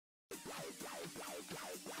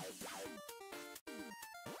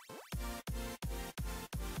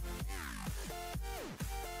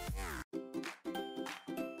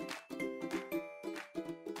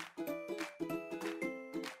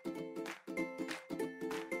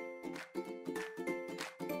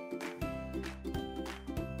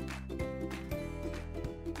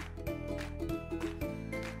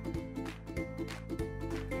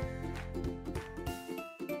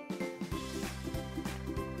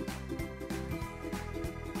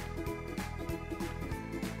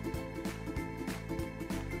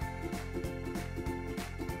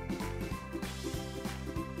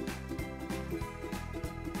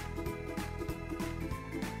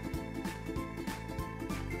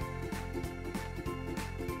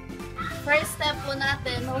First step po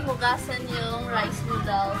natin, huhugasan yung rice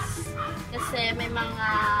noodles kasi may mga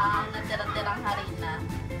natira-tirang harina.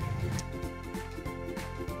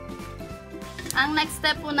 Ang next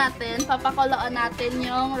step po natin, papakuluan natin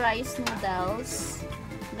yung rice noodles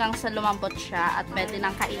hanggang sa lumambot siya at pwede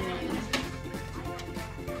nang kainin.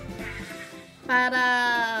 Para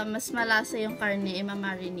mas malasa yung karne,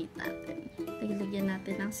 i-marinate natin. Lagyan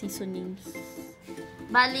natin ng seasonings.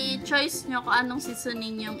 Bali, choice nyo kung anong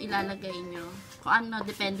seasoning yung ilalagay nyo. Kung ano,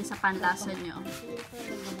 depende sa panlasa nyo.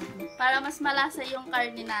 Para mas malasa yung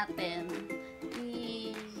karne natin,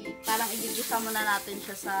 parang igigisa muna natin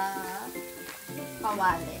siya sa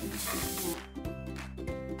kawali.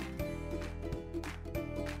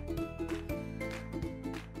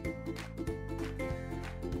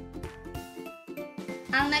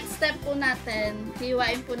 Ang next step po natin,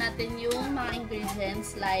 hiwain po natin yung mga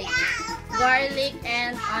ingredients like garlic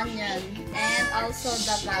and onion and also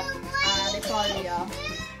the repolyo.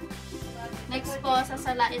 Next po,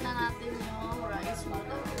 sasalain na natin yung rice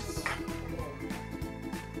noodles.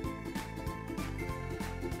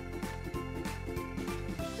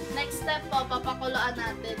 Next step po, papakuluan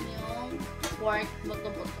natin yung pork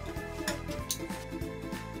buto-buto.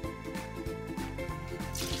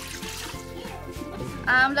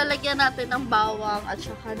 Lalagyan natin ng bawang at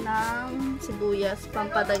saka ng sibuyas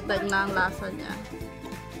pampadagdag ng lasa niya.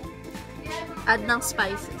 Add ng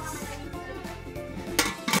spices.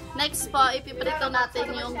 Next po, ipiprito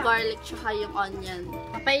natin yung garlic tsaka yung onion.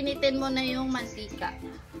 Painitin mo na yung mantika.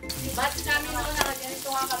 Batch kami muna, ganito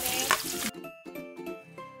nga kami.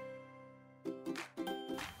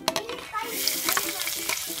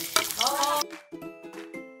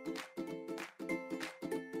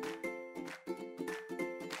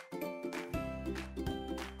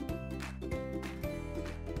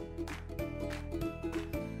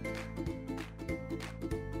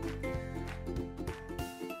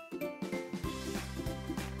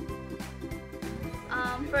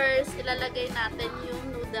 First, ilalagay natin yung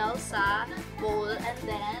noodles sa bowl and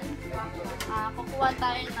then kukuha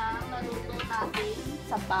tayo ng naluto natin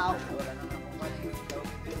sa bowl.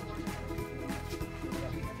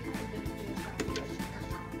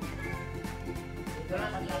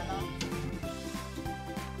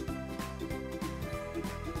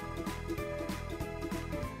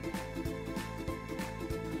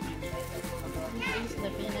 This is the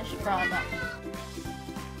finished product.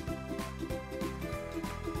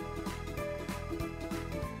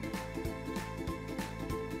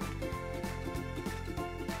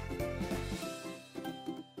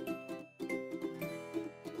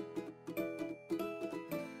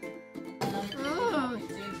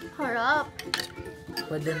 Harap.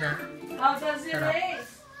 Pwede na. Sarap.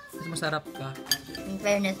 Mas masarap ka. In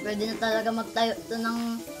fairness, pwede na talaga magtayo ito ng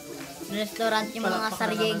restaurant yung mga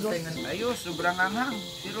Sariego. Ayos, sobrang anghang.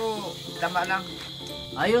 Pero tama lang.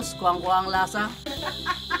 Ayos, kuwang-kuwang lasa.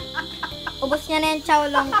 Ubos niya na yung Chao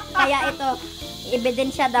Long, kaya ito,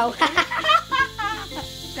 ebidensya daw.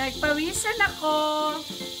 Nagpawisan ako.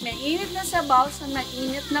 Mainit na sabaw sa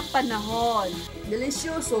mainit na panahon.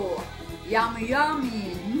 Delicioso. Yummy,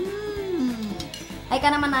 yummy. Ay ka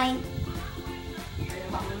naman, ay.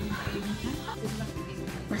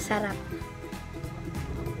 Masarap.